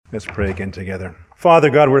Let's pray again together. Father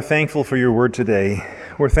God, we're thankful for your word today.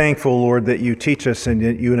 We're thankful, Lord, that you teach us and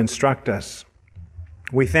that you instruct us.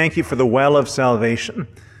 We thank you for the well of salvation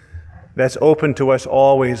that's open to us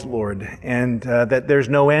always, Lord, and that there's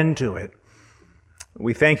no end to it.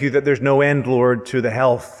 We thank you that there's no end, Lord, to the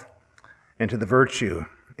health and to the virtue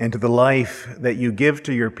and to the life that you give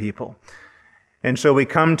to your people. And so we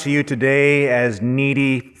come to you today as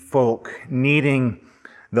needy folk, needing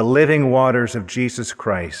the living waters of Jesus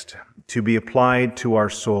Christ to be applied to our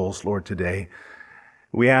souls, Lord, today.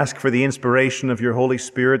 We ask for the inspiration of your Holy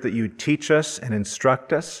Spirit that you teach us and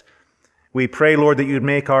instruct us. We pray, Lord, that you'd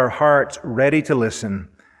make our hearts ready to listen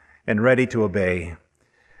and ready to obey.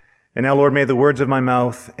 And now, Lord, may the words of my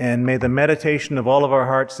mouth and may the meditation of all of our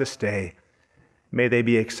hearts this day, may they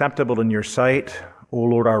be acceptable in your sight, O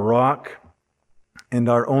Lord, our rock and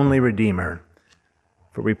our only Redeemer.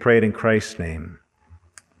 For we pray it in Christ's name.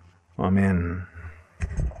 Amen.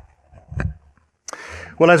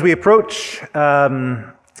 Well, as we approach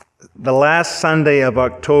the last Sunday of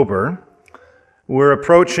October, we're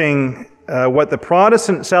approaching what the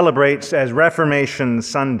Protestant celebrates as Reformation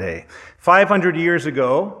Sunday. 500 years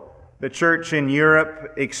ago, the church in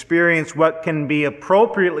Europe experienced what can be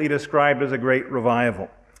appropriately described as a great revival.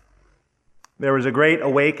 There was a great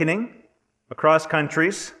awakening across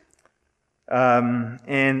countries.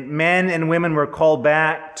 And men and women were called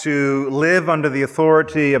back to live under the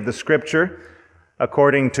authority of the Scripture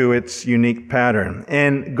according to its unique pattern.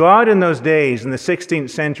 And God in those days, in the 16th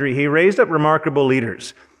century, he raised up remarkable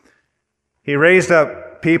leaders. He raised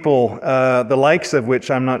up people, the likes of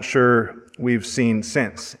which I'm not sure we've seen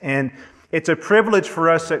since. And it's a privilege for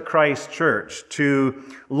us at Christ Church to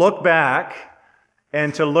look back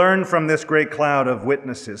and to learn from this great cloud of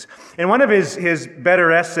witnesses. In one of his better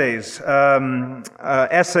essays,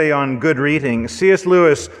 essay on good reading, C.S.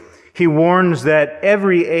 Lewis, he warns that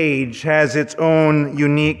every age has its own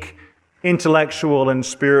unique intellectual and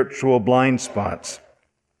spiritual blind spots.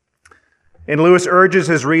 And Lewis urges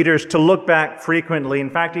his readers to look back frequently. In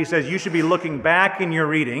fact, he says you should be looking back in your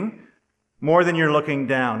reading more than you're looking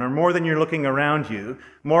down, or more than you're looking around you.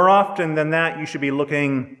 More often than that, you should be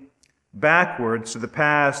looking backwards to the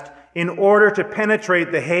past in order to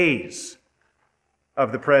penetrate the haze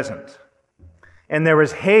of the present. And there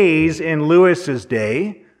was haze in Lewis's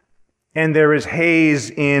day, and there is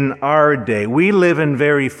haze in our day. We live in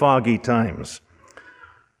very foggy times.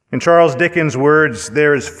 In Charles Dickens' words,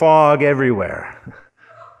 there is fog everywhere.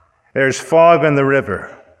 There's fog on the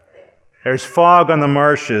river. There's fog on the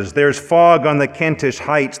marshes. There's fog on the Kentish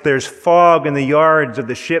heights. There's fog in the yards of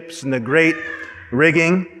the ships and the great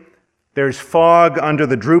rigging. There's fog under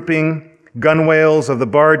the drooping gunwales of the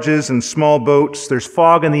barges and small boats. There's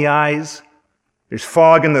fog in the eyes. There's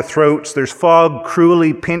fog in the throats. There's fog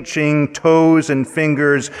cruelly pinching toes and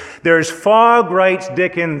fingers. There's fog, writes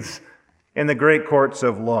Dickens, in the great courts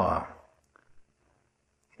of law.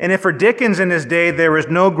 And if for Dickens in his day there was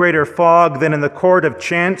no greater fog than in the court of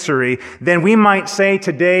chancery, then we might say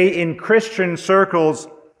today in Christian circles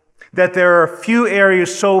that there are few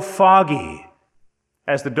areas so foggy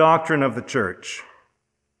as the doctrine of the church.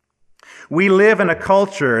 We live in a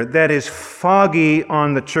culture that is foggy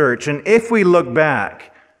on the church. And if we look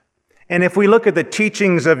back, and if we look at the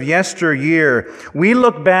teachings of yesteryear, we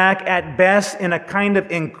look back at best in a kind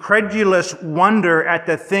of incredulous wonder at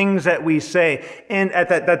the things that we say, and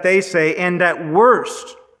that they say, and at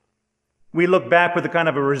worst, we look back with a kind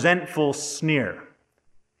of a resentful sneer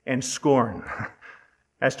and scorn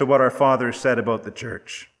as to what our fathers said about the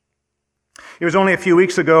church. It was only a few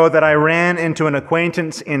weeks ago that I ran into an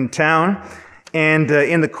acquaintance in town, and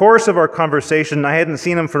in the course of our conversation, I hadn't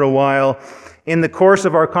seen him for a while. In the course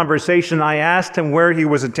of our conversation, I asked him where he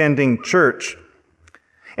was attending church.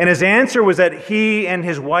 And his answer was that he and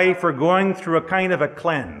his wife are going through a kind of a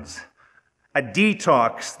cleanse, a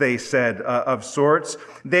detox, they said, of sorts.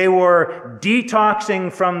 They were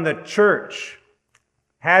detoxing from the church,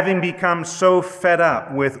 having become so fed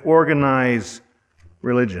up with organized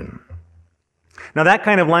religion. Now, that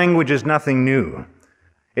kind of language is nothing new.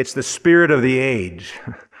 It's the spirit of the age.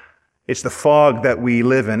 It's the fog that we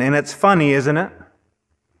live in. And it's funny, isn't it?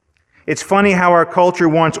 It's funny how our culture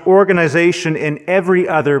wants organization in every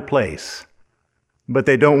other place, but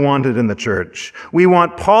they don't want it in the church. We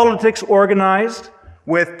want politics organized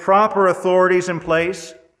with proper authorities in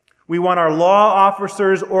place. We want our law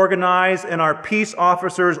officers organized and our peace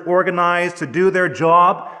officers organized to do their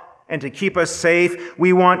job and to keep us safe.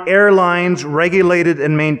 We want airlines regulated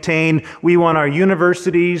and maintained. We want our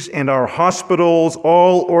universities and our hospitals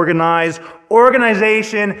all organized.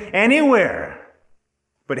 Organization anywhere.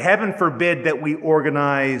 But heaven forbid that we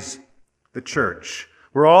organize the church.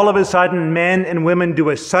 where all of a sudden men and women do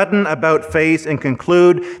a sudden about-face and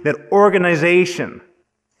conclude that organization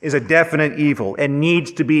is a definite evil and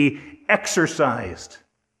needs to be exorcised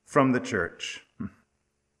from the church.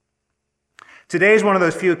 Today is one of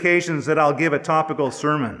those few occasions that I'll give a topical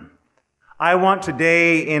sermon. I want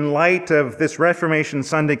today, in light of this Reformation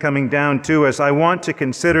Sunday coming down to us, I want to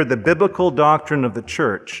consider the biblical doctrine of the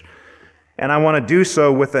church, and I want to do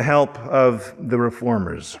so with the help of the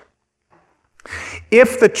reformers.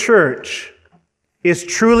 If the church is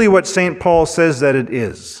truly what St. Paul says that it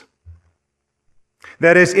is,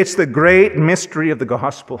 that is, it's the great mystery of the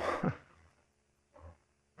gospel.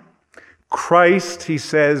 Christ, he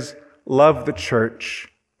says, loved the church,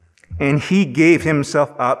 and he gave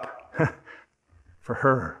himself up for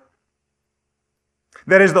her.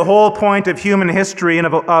 That is, the whole point of human history and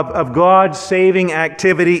of God's saving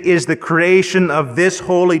activity is the creation of this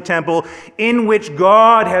holy temple in which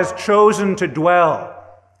God has chosen to dwell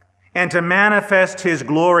and to manifest his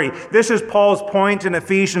glory. This is Paul's point in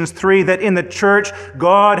Ephesians 3, that in the church,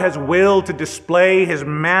 God has willed to display his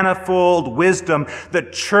manifold wisdom. The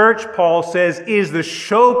church, Paul says, is the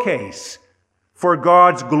showcase for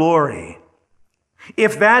God's glory.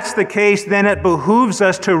 If that's the case, then it behooves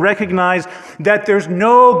us to recognize that there's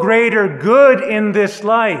no greater good in this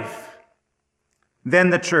life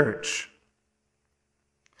than the church.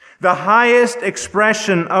 The highest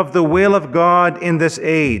expression of the will of God in this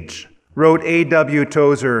age, wrote A.W.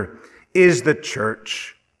 Tozer, is the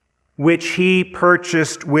church, which he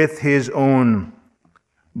purchased with his own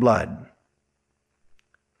blood.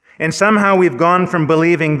 And somehow we've gone from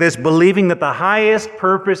believing that the highest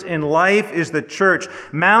purpose in life is the church,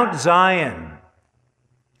 Mount Zion,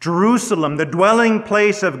 Jerusalem, the dwelling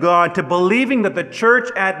place of God, to believing that the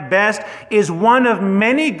church at best is one of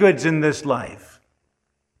many goods in this life.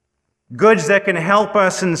 Goods that can help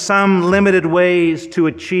us in some limited ways to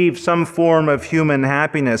achieve some form of human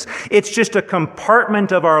happiness. It's just a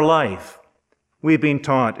compartment of our life, we've been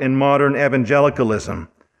taught in modern evangelicalism.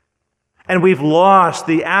 And we've lost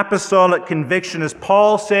the apostolic conviction, as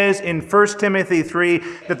Paul says in 1 Timothy 3,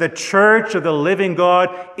 that the church of the living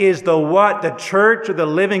God is the what? The church of the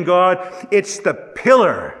living God. It's the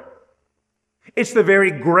pillar. It's the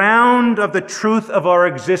very ground of the truth of our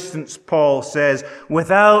existence, Paul says.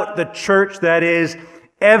 Without the church, that is,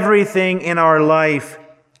 everything in our life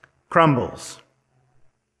crumbles.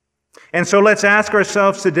 And so let's ask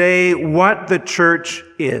ourselves today what the church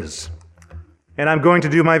is. And I'm going to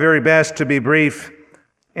do my very best to be brief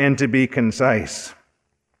and to be concise.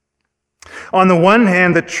 On the one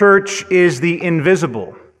hand, the church is the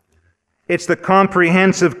invisible. It's the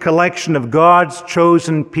comprehensive collection of God's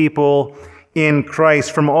chosen people in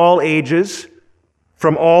Christ from all ages,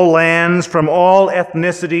 from all lands, from all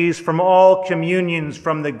ethnicities, from all communions,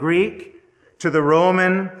 from the Greek to the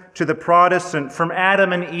Roman to the Protestant, from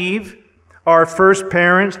Adam and Eve, our first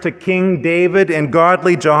parents, to King David and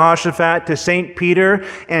godly Jehoshaphat, to St. Peter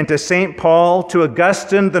and to St. Paul, to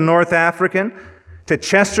Augustine the North African, to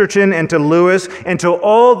Chesterton and to Lewis, and to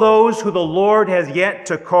all those who the Lord has yet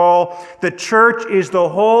to call. The church is the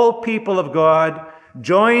whole people of God,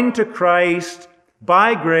 joined to Christ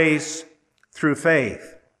by grace through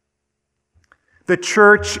faith. The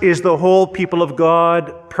church is the whole people of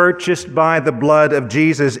God, purchased by the blood of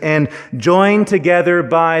Jesus and joined together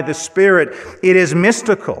by the Spirit. It is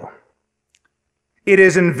mystical. It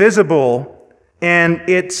is invisible, and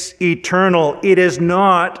it's eternal. It is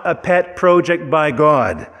not a pet project by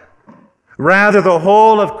God. Rather, the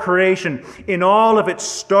whole of creation, in all of its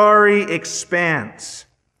starry expanse,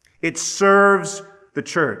 it serves the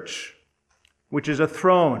church, which is a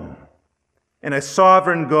throne and a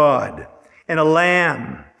sovereign God, and a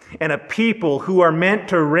lamb, and a people who are meant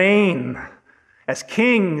to reign as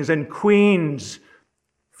kings and queens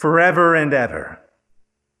forever and ever.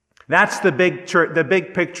 That's the big church, the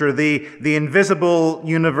big picture, the invisible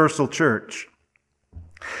universal church.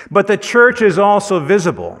 But the church is also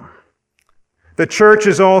visible. The church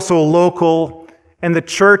is also local, and the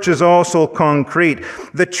church is also concrete.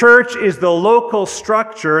 The church is the local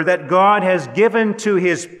structure that God has given to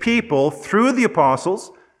his people through the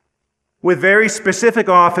apostles, with very specific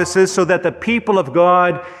offices so that the people of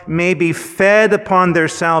God may be fed upon their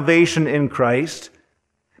salvation in Christ,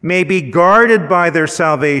 may be guarded by their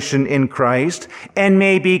salvation in Christ, and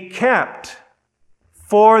may be kept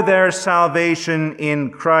for their salvation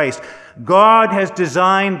in Christ. God has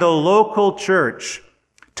designed the local church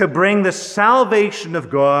to bring the salvation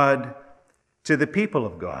of God to the people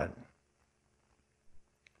of God.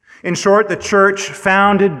 In short, the church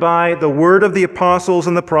founded by the word of the apostles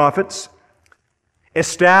and the prophets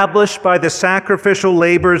established by the sacrificial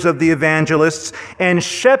labors of the evangelists, and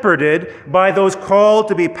shepherded by those called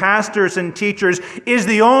to be pastors and teachers, is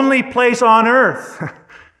the only place on earth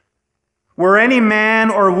where any man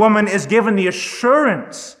or woman is given the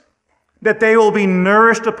assurance that they will be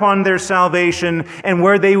nourished upon their salvation and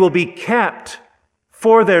where they will be kept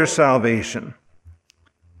for their salvation.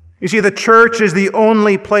 You see, the church is the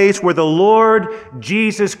only place where the Lord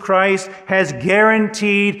Jesus Christ has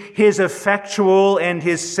guaranteed his effectual and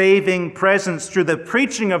his saving presence through the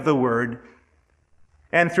preaching of the word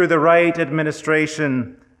and through the right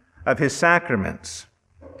administration of his sacraments.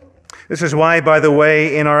 This is why, by the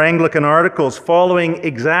way, in our Anglican articles, following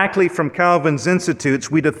exactly from Calvin's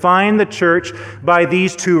Institutes, we define the church by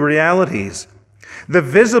these two realities. The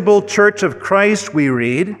visible church of Christ, we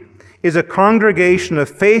read, is a congregation of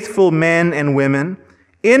faithful men and women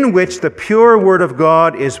in which the pure word of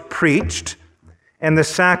God is preached and the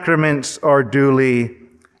sacraments are duly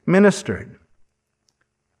ministered.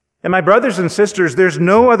 And my brothers and sisters, there's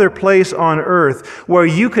no other place on earth where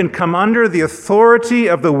you can come under the authority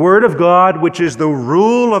of the Word of God, which is the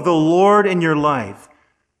rule of the Lord in your life,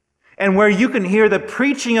 and where you can hear the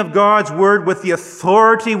preaching of God's Word with the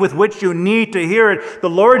authority with which you need to hear it.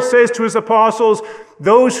 The Lord says to his apostles,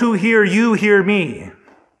 "Those who hear you, hear me.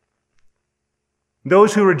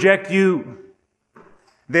 Those who reject you,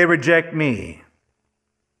 they reject me."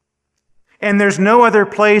 And there's no other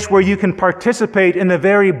place where you can participate in the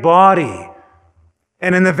very body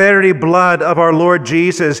and in the very blood of our Lord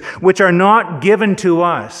Jesus, which are not given to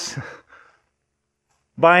us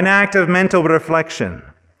by an act of mental reflection,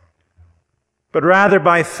 but rather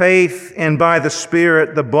by faith and by the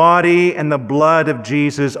Spirit. The body and the blood of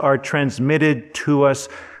Jesus are transmitted to us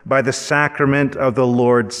by the sacrament of the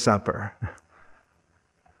Lord's Supper.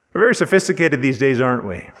 We're very sophisticated these days, aren't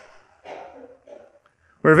we?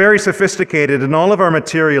 We're very sophisticated in all of our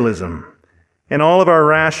materialism, in all of our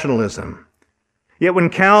rationalism. Yet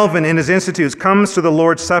when Calvin, in his Institutes, comes to the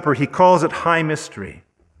Lord's Supper, he calls it high mystery.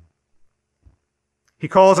 He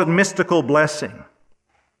calls it mystical blessing.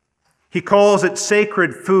 He calls it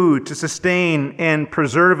sacred food to sustain and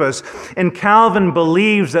preserve us. And Calvin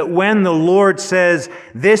believes that when the Lord says,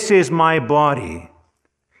 "This is my body,"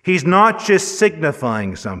 he's not just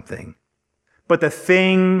signifying something, but the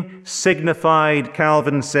thing signified,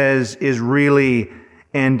 Calvin says, is really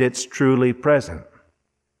and it's truly present.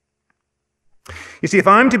 You see, if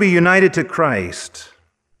I'm to be united to Christ,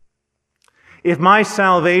 if my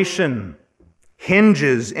salvation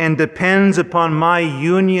hinges and depends upon my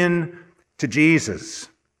union to Jesus,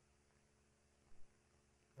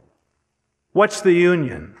 what's the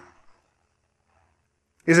union?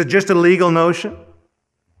 Is it just a legal notion?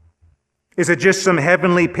 Is it just some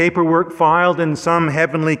heavenly paperwork filed in some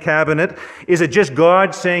heavenly cabinet? Is it just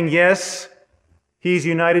God saying, "Yes, he's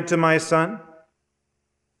united to my Son"?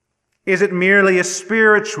 Is it merely a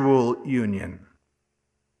spiritual union?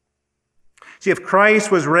 See, if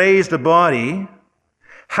Christ was raised a body,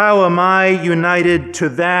 how am I united to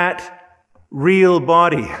that real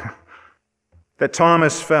body that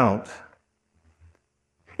Thomas felt?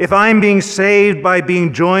 If I'm being saved by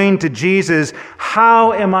being joined to Jesus,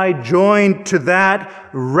 how am I joined to that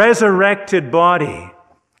resurrected body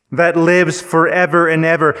that lives forever and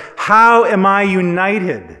ever? How am I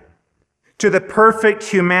united to the perfect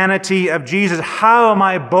humanity of Jesus? How am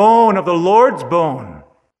I bone of the Lord's bone?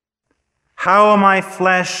 How am I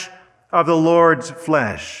flesh of the Lord's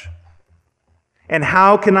flesh? And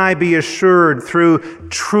how can I be assured through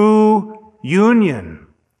true union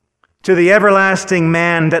to the everlasting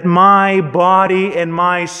man that my body and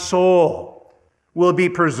my soul will be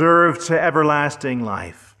preserved to everlasting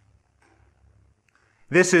life?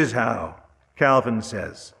 This is how, Calvin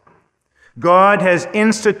says, God has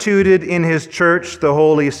instituted in his church the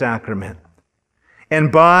Holy Sacrament.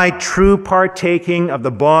 And by true partaking of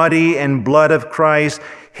the body and blood of Christ,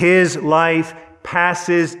 his life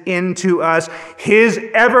passes into us. His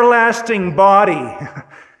everlasting body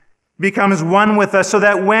becomes one with us, so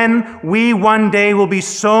that when we one day will be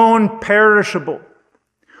sown perishable,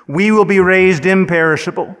 we will be raised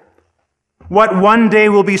imperishable. What one day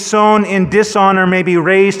will be sown in dishonor may be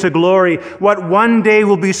raised to glory. What one day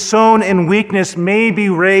will be sown in weakness may be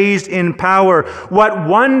raised in power. What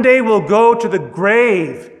one day will go to the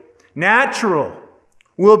grave, natural,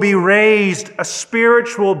 will be raised a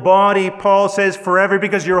spiritual body, Paul says, forever,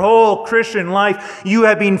 because your whole Christian life you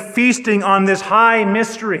have been feasting on this high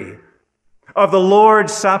mystery of the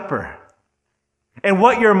Lord's Supper. And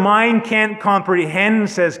what your mind can't comprehend,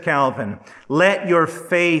 says Calvin, let your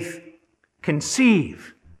faith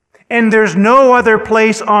conceive And there's no other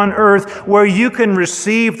place on earth where you can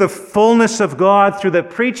receive the fullness of God through the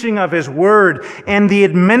preaching of His Word and the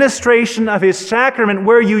administration of His sacrament,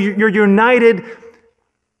 where you're united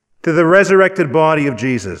to the resurrected body of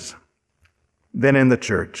Jesus, than in the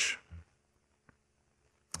church.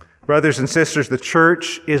 Brothers and sisters, the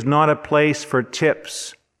church is not a place for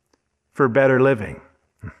tips for better living.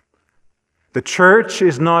 The church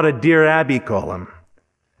is not a Dear Abby column.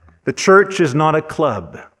 The church is not a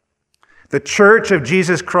club. The church of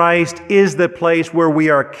Jesus Christ is the place where we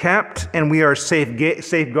are kept and we are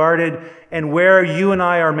safeguarded and where you and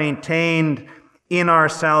I are maintained in our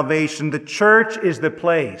salvation. The church is the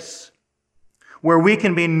place where we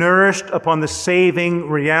can be nourished upon the saving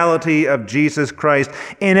reality of Jesus Christ.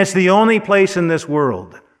 And it's the only place in this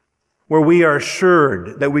world where we are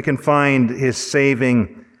assured that we can find His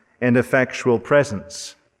saving and effectual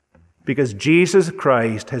presence, because Jesus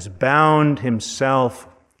Christ has bound Himself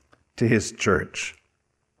to His church.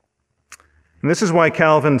 And this is why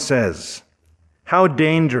Calvin says, how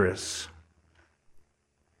dangerous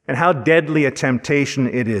and how deadly a temptation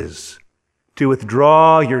it is to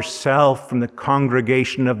withdraw yourself from the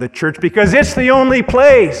congregation of the church, because it's the only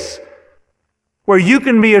place where you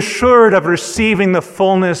can be assured of receiving the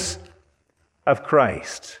fullness of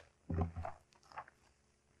Christ.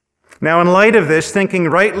 Now, in light of this, thinking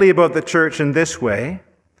rightly about the church in this way,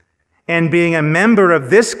 and being a member of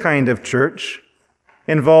this kind of church,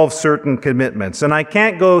 involves certain commitments. And I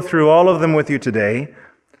can't go through all of them with you today,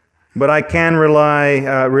 but I can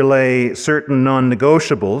relay certain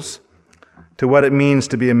non-negotiables to what it means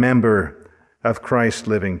to be a member of Christ's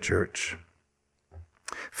living church.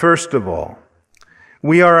 First of all,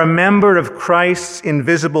 we are a member of Christ's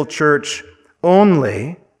invisible church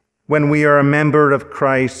only when we are a member of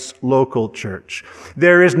Christ's local church.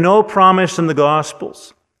 There is no promise in the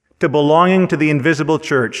Gospels to belonging to the invisible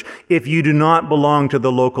church if you do not belong to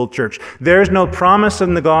the local church. There is no promise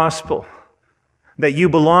in the Gospel that you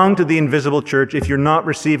belong to the invisible church if you're not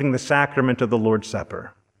receiving the sacrament of the Lord's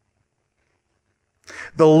Supper.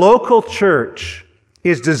 The local church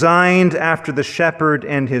is designed after the shepherd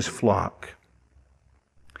and his flock.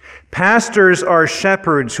 Pastors are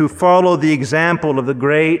shepherds who follow the example of the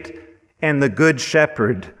great and the good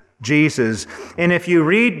shepherd, Jesus. And if you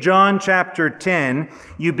read John chapter 10,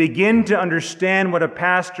 you begin to understand what a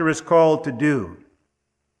pastor is called to do.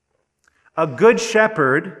 A good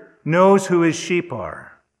shepherd knows who his sheep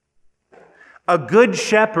are. A good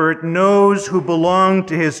shepherd knows who belong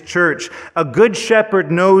to his church. A good shepherd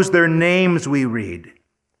knows their names, we read.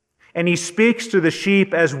 And he speaks to the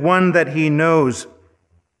sheep as one that he knows.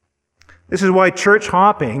 This is why church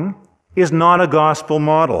hopping is not a gospel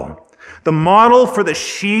model. The model for the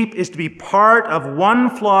sheep is to be part of one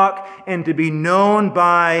flock and to be known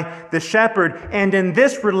by the shepherd. And in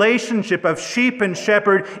this relationship of sheep and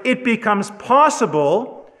shepherd, it becomes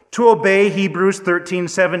possible to obey Hebrews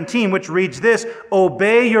 13:17, which reads this: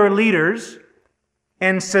 obey your leaders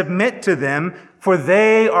and submit to them, for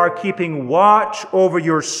they are keeping watch over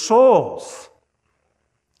your souls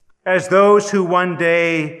as those who one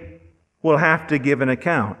day will have to give an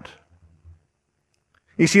account.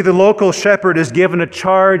 You see, the local shepherd is given a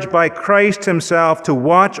charge by Christ himself to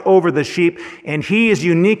watch over the sheep, and he is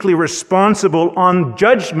uniquely responsible on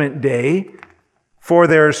Judgment Day for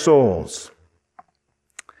their souls.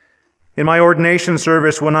 In my ordination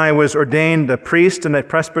service, when I was ordained a priest and a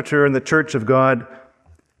presbyter in the Church of God,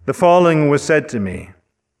 the following was said to me.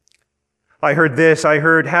 I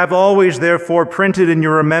heard, have always therefore printed in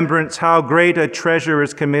your remembrance how great a treasure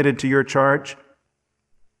is committed to your charge.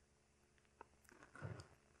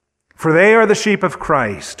 For they are the sheep of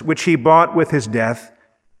Christ, which he bought with his death,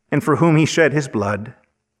 and for whom he shed his blood.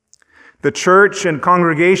 The church and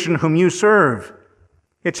congregation whom you serve,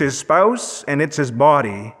 it's his spouse and it's his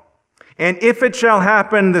body. And if it shall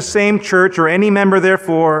happen the same church or any member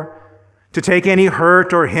therefore to take any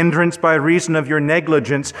hurt or hindrance by reason of your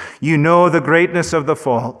negligence, you know the greatness of the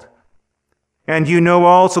fault, and you know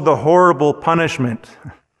also the horrible punishment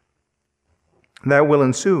that will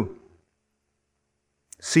ensue.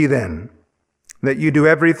 See then that you do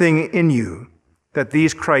everything in you that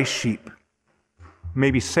these Christ's sheep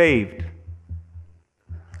may be saved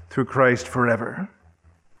through Christ forever.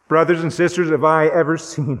 Brothers and sisters, have I ever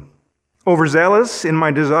seen overzealous in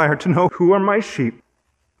my desire to know who are my sheep?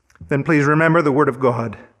 Then please remember the word of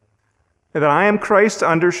God, that I am Christ's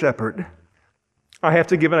under shepherd. I have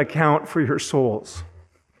to give an account for your souls.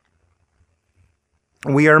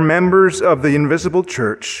 We are members of the invisible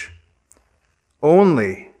church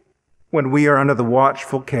only when we are under the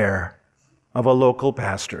watchful care of a local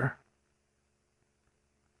pastor.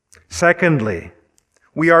 Secondly,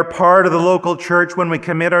 We are part of the local church when we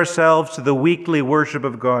commit ourselves to the weekly worship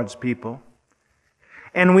of God's people.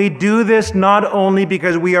 And we do this not only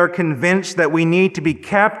because we are convinced that we need to be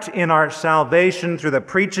kept in our salvation through the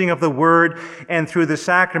preaching of the Word and through the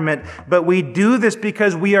sacrament, but we do this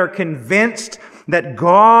because we are convinced that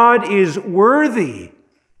God is worthy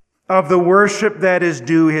of the worship that is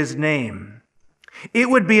due His name. It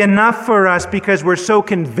would be enough for us because we're so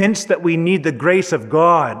convinced that we need the grace of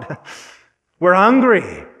God. We're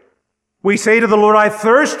hungry. We say to the Lord, I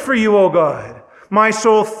thirst for you, O God. My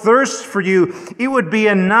soul thirsts for you. It would be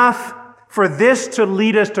enough for this to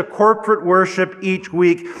lead us to corporate worship each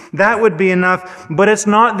week. That would be enough. But it's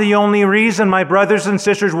not the only reason, my brothers and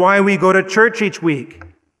sisters, why we go to church each week.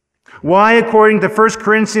 Why, according to 1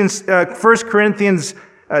 Corinthians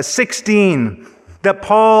 16, that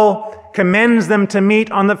Paul commends them to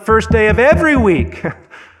meet on the first day of every week.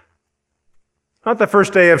 Not the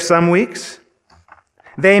first day of some weeks.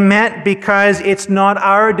 They met because it's not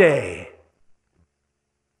our day.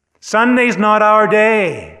 Sunday's not our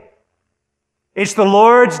day. It's the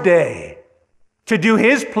Lord's day to do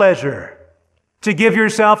His pleasure, to give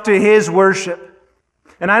yourself to His worship.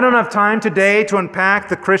 And I don't have time today to unpack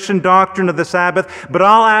the Christian doctrine of the Sabbath, but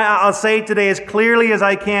I'll say today as clearly as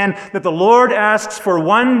I can that the Lord asks for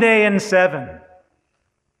one day in 7.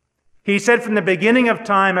 He said from the beginning of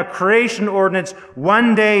time, a creation ordinance,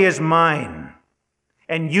 one day is mine,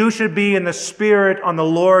 and you should be in the Spirit on the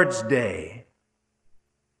Lord's day.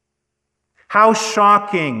 How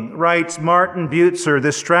shocking, writes Martin Butzer,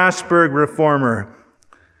 the Strasbourg reformer,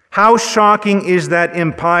 how shocking is that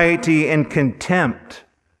impiety and contempt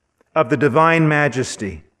of the divine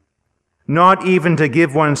majesty, not even to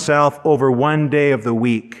give oneself over one day of the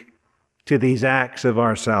week to these acts of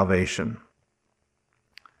our salvation.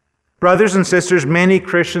 Brothers and sisters, many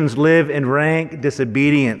Christians live in rank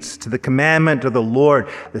disobedience to the commandment of the Lord.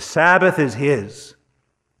 The Sabbath is His.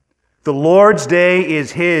 The Lord's day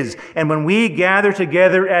is His. And when we gather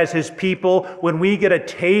together as His people, when we get a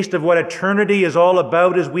taste of what eternity is all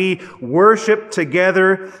about as we worship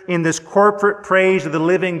together in this corporate praise of the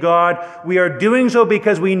living God, we are doing so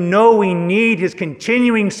because we know we need His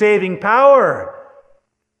continuing saving power.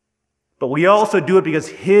 But we also do it because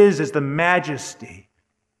His is the majesty,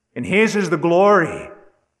 and His is the glory,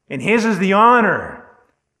 and His is the honor.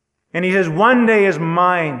 And He says, one day is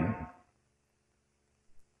mine.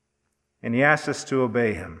 And He asks us to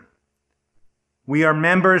obey Him. We are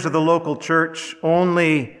members of the local church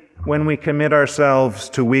only when we commit ourselves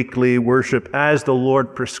to weekly worship as the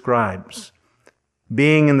Lord prescribes,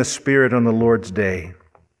 being in the Spirit on the Lord's day.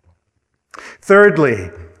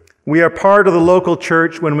 Thirdly, we are part of the local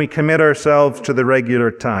church when we commit ourselves to the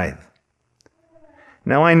regular tithe.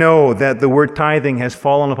 Now I know that the word tithing has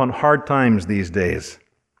fallen upon hard times these days.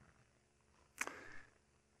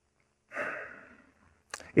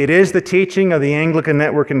 It is the teaching of the Anglican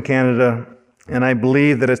Network in Canada, and I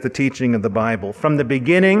believe that it's the teaching of the Bible. From the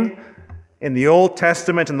beginning, in the Old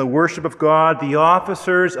Testament, in the worship of God, the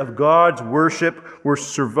officers of God's worship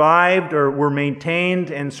were maintained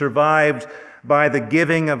and survived by the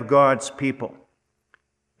giving of God's people.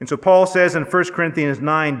 And so Paul says in 1 Corinthians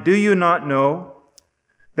 9, do you not know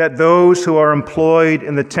that those who are employed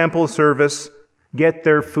in the temple service get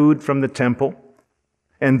their food from the temple?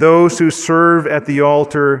 And those who serve at the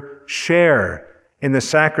altar share in the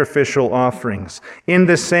sacrificial offerings. In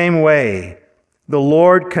the same way, the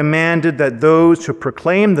Lord commanded that those who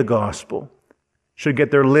proclaim the gospel should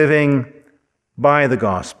get their living by the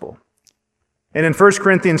gospel. And in 1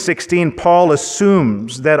 Corinthians 16, Paul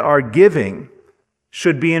assumes that our giving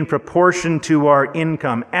should be in proportion to our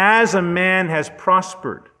income. As a man has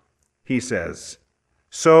prospered, he says,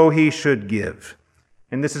 so he should give.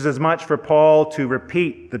 And this is as much for Paul to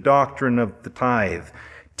repeat the doctrine of the tithe.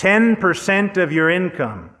 10% of your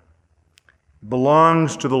income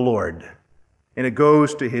belongs to the Lord, and it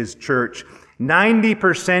goes to His church.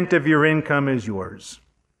 90% of your income is yours.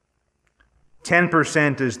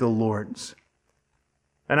 10% is the Lord's.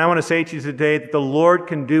 And I want to say to you today that the Lord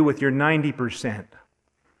can do with your 90%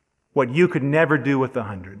 what you could never do with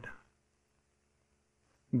 100.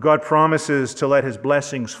 God promises to let His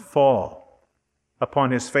blessings fall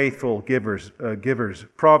upon His faithful givers.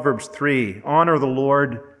 Proverbs 3, honor the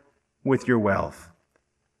Lord with your wealth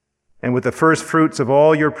and with the first fruits of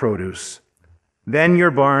all your produce. Then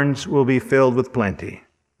your barns will be filled with plenty,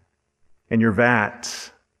 and your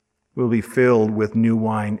vats will be filled with new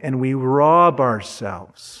wine. And we rob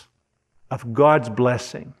ourselves of God's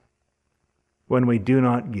blessing when we do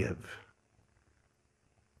not give.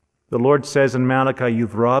 The Lord says in Malachi,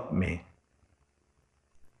 you've robbed me.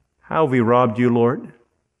 How have we robbed you, Lord?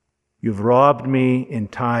 You've robbed me in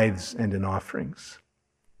tithes and in offerings.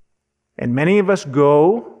 And many of us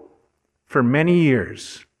go for many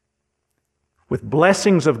years with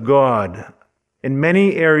blessings of God in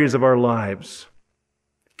many areas of our lives,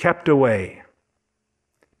 kept away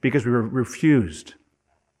because we refused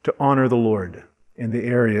to honor the Lord in the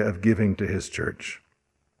area of giving to His church.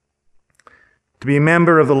 To be a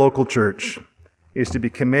member of the local church is to be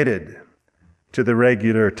committed to the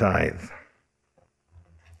regular tithe.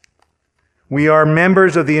 We are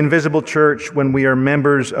members of the invisible church when we are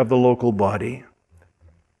members of the local body.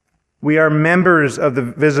 We are members of the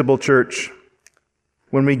visible church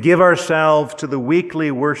when we give ourselves to the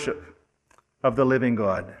weekly worship of the living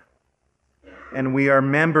God. And we are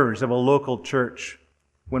members of a local church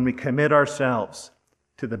when we commit ourselves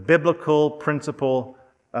to the biblical principle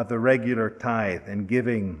of the regular tithe and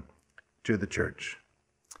giving to the church.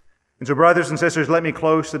 And so, brothers and sisters, let me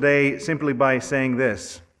close today simply by saying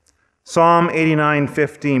this. Psalm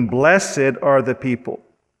 89:15, "Blessed are the people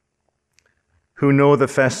who know the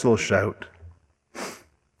festal shout."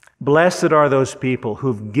 Blessed are those people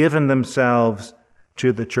who've given themselves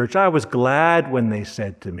to the church. I was glad when they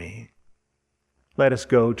said to me, "Let us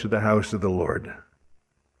go to the house of the Lord."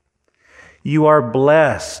 You are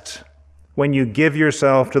blessed when you give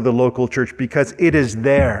yourself to the local church because it is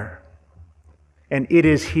there and it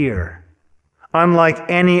is here, unlike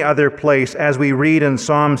any other place, as we read in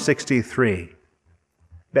Psalm 63,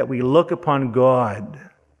 that we look upon God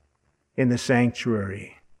in the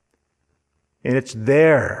sanctuary. And it's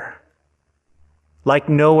there, like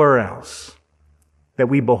nowhere else, that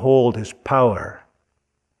we behold His power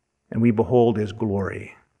and we behold His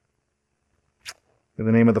glory. In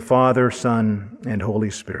the name of the Father, Son, and Holy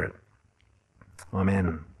Spirit.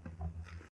 Amen.